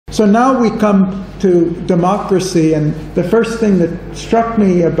So now we come to democracy, and the first thing that struck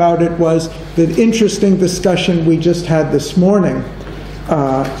me about it was the interesting discussion we just had this morning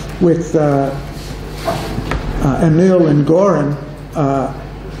with Emil and Goran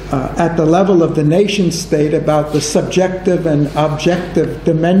at the level of the nation state about the subjective and objective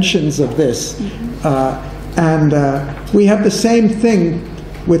dimensions of this. And we have the same thing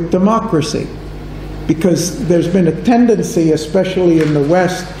with democracy, because there's been a tendency, especially in the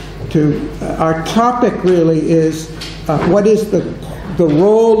West, to, our topic really is what is the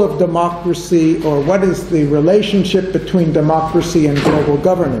role of democracy, or what is the relationship between democracy and global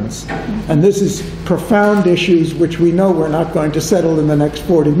governance. And this is profound issues which we know we're not going to settle in the next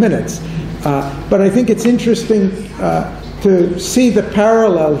 40 minutes. But I think it's interesting to see the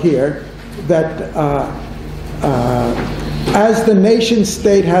parallel here that as the nation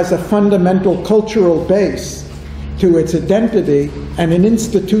state has a fundamental cultural base to its identity and an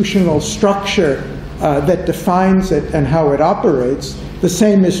institutional structure that defines it and how it operates, the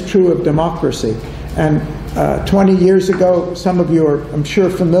same is true of democracy. And 20 years ago, some of you are, I'm sure,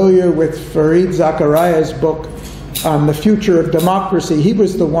 familiar with Fareed Zakaria's book on the future of democracy. He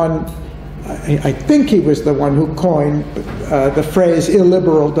was the one, I think he was the one who coined the phrase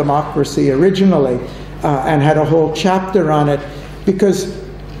illiberal democracy originally, and had a whole chapter on it, because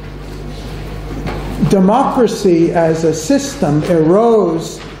democracy as a system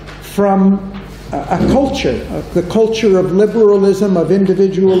arose from a culture, the culture of liberalism, of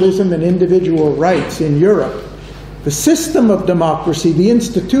individualism and individual rights in Europe. The system of democracy, the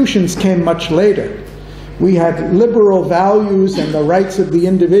institutions, came much later. We had liberal values and the rights of the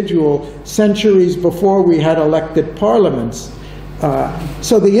individual centuries before we had elected parliaments.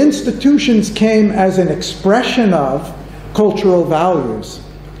 So the institutions came as an expression of cultural values.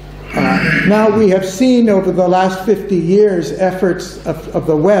 Now we have seen over the last 50 years efforts of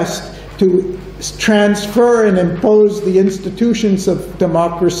the West to transfer and impose the institutions of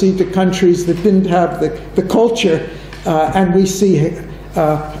democracy to countries that didn't have the culture, and we see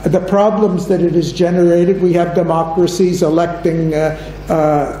the problems that it has generated. We have democracies electing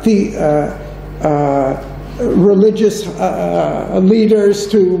religious leaders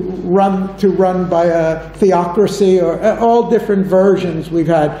to run by a theocracy, or all different versions. We've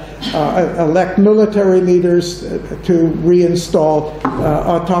had elect military leaders to reinstall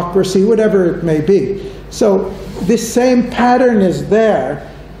autocracy, whatever it may be. So this same pattern is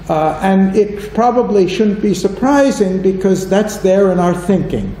there, and it probably shouldn't be surprising, because that's there in our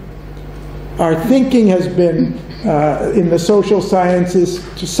thinking. Our thinking has been, in the social sciences,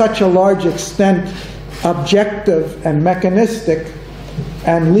 to such a large extent objective and mechanistic,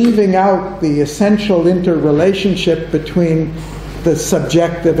 and leaving out the essential interrelationship between the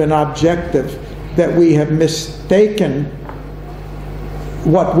subjective and objective, that we have mistaken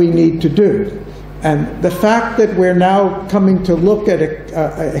what we need to do. And the fact that we're now coming to look at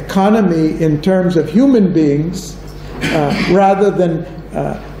economy in terms of human beings rather than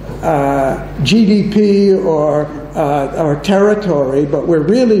GDP or territory, but we're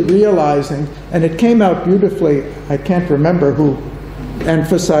really realizing, and it came out beautifully, I can't remember who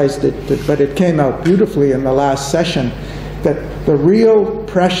emphasized it, but it came out beautifully in the last session, that the real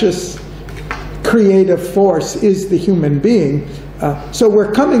precious creative force is the human being. So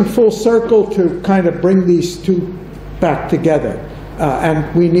we're coming full circle to kind of bring these two back together.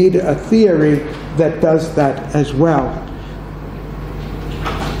 And we need a theory that does that as well.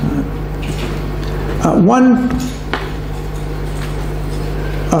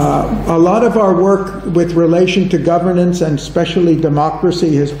 A lot of our work with relation to governance, and especially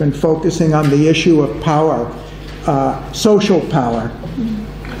democracy, has been focusing on the issue of power, social power.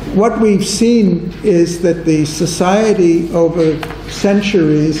 What we've seen is that the society over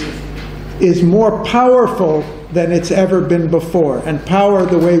centuries is more powerful than it's ever been before. And power,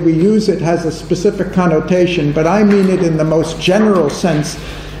 the way we use it, has a specific connotation, but I mean it in the most general sense,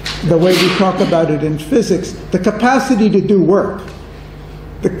 the way we talk about it in physics, the capacity to do work.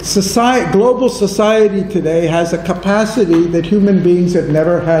 The global society today has a capacity that human beings have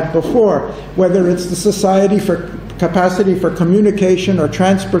never had before, whether it's the capacity for communication or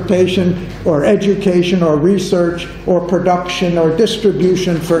transportation or education or research or production or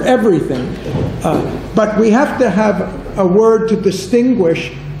distribution, for everything. But we have to have a word to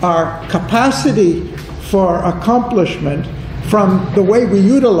distinguish our capacity for accomplishment from the way we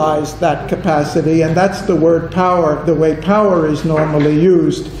utilize that capacity, and that's the word power, the way power is normally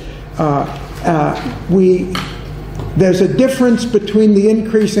used. There's a difference between the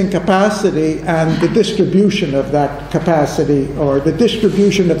increasing capacity and the distribution of that capacity, or the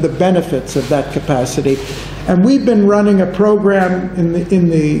distribution of the benefits of that capacity. And we've been running a program in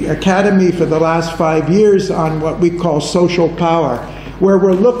the Academy for the last 5 years on what we call social power, where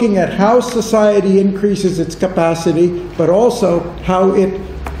we're looking at how society increases its capacity, but also how it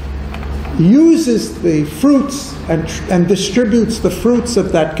uses the fruits and distributes the fruits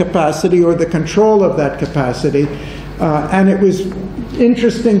of that capacity, or the control of that capacity. And it was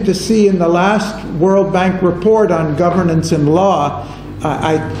interesting to see in the last World Bank report on governance and law,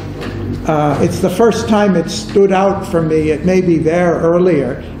 it's the first time it stood out for me. It may be there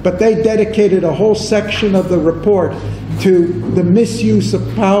earlier, but they dedicated a whole section of the report to the misuse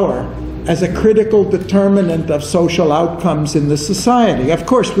of power as a critical determinant of social outcomes in the society. Of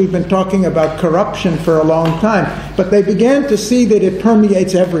course, we've been talking about corruption for a long time, but they began to see that it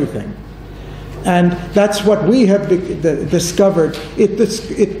permeates everything. And that's what we have discovered.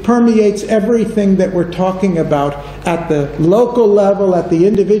 It permeates everything that we're talking about at the local level, at the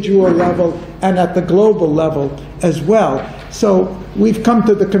individual level, and at the global level as well. So we've come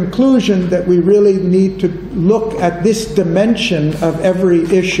to the conclusion that we really need to look at this dimension of every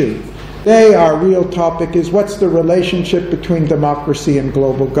issue. Today, our real topic is, what's the relationship between democracy and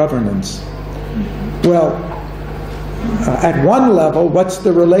global governance? Well, at one level, what's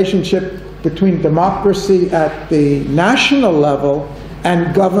the relationship between democracy at the national level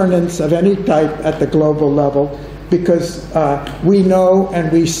and governance of any type at the global level? Because we know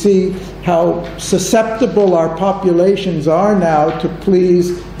and we see how susceptible our populations are now to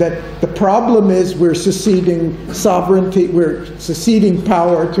pleas. That the problem is we're seceding sovereignty, we're seceding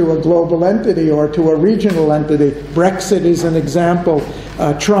power to a global entity or to a regional entity. Brexit is an example.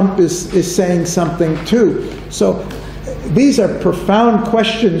 Trump is saying something too. So these are profound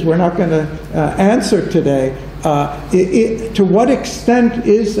questions we're not going to answer today. To what extent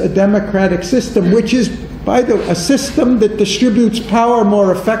is a democratic system, which is, by the way, a system that distributes power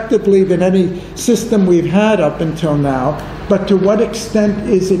more effectively than any system we've had up until now, but to what extent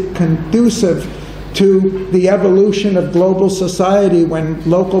is it conducive to the evolution of global society when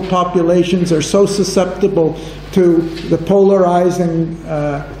local populations are so susceptible to the polarizing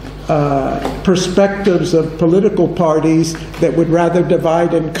perspectives of political parties that would rather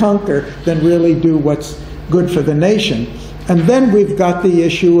divide and conquer than really do what's good for the nation? And then we've got the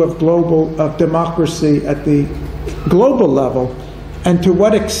issue of democracy at the global level, and to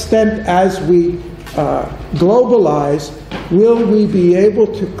what extent, as we globalize, will we be able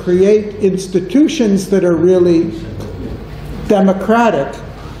to create institutions that are really democratic,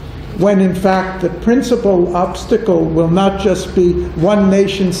 when in fact the principal obstacle will not just be one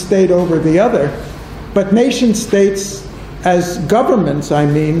nation state over the other, but nation states as governments, I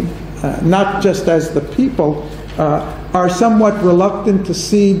mean, not just as the people, are somewhat reluctant to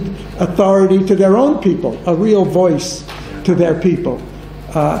cede authority to their own people, a real voice to their people.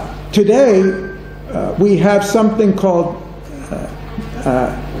 Today, we have something called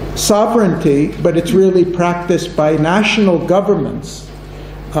sovereignty, but it's really practiced by national governments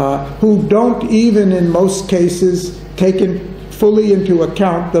who don't even, in most cases, take fully into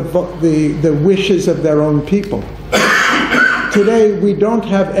account the wishes of their own people. Today, we don't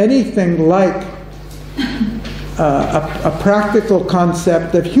have anything like a practical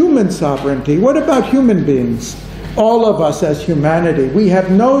concept of human sovereignty. What about human beings? All of us as humanity, we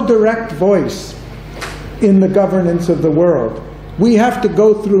have no direct voice in the governance of the world. We have to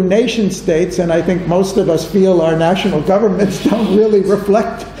go through nation states, and I think most of us feel our national governments don't really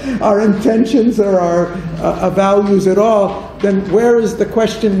reflect our intentions or our values at all. Then where is the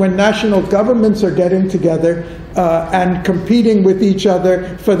question when national governments are getting together and competing with each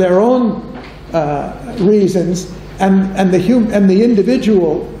other for their own reasons, and the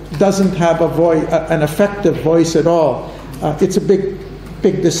individual doesn't have an effective voice at all? It's a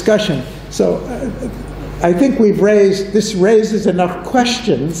big discussion. So I think this raises enough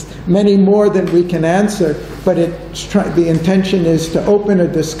questions, many more than we can answer, but the intention is to open a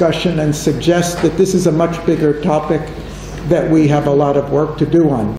discussion and suggest that this is a much bigger topic that we have a lot of work to do on.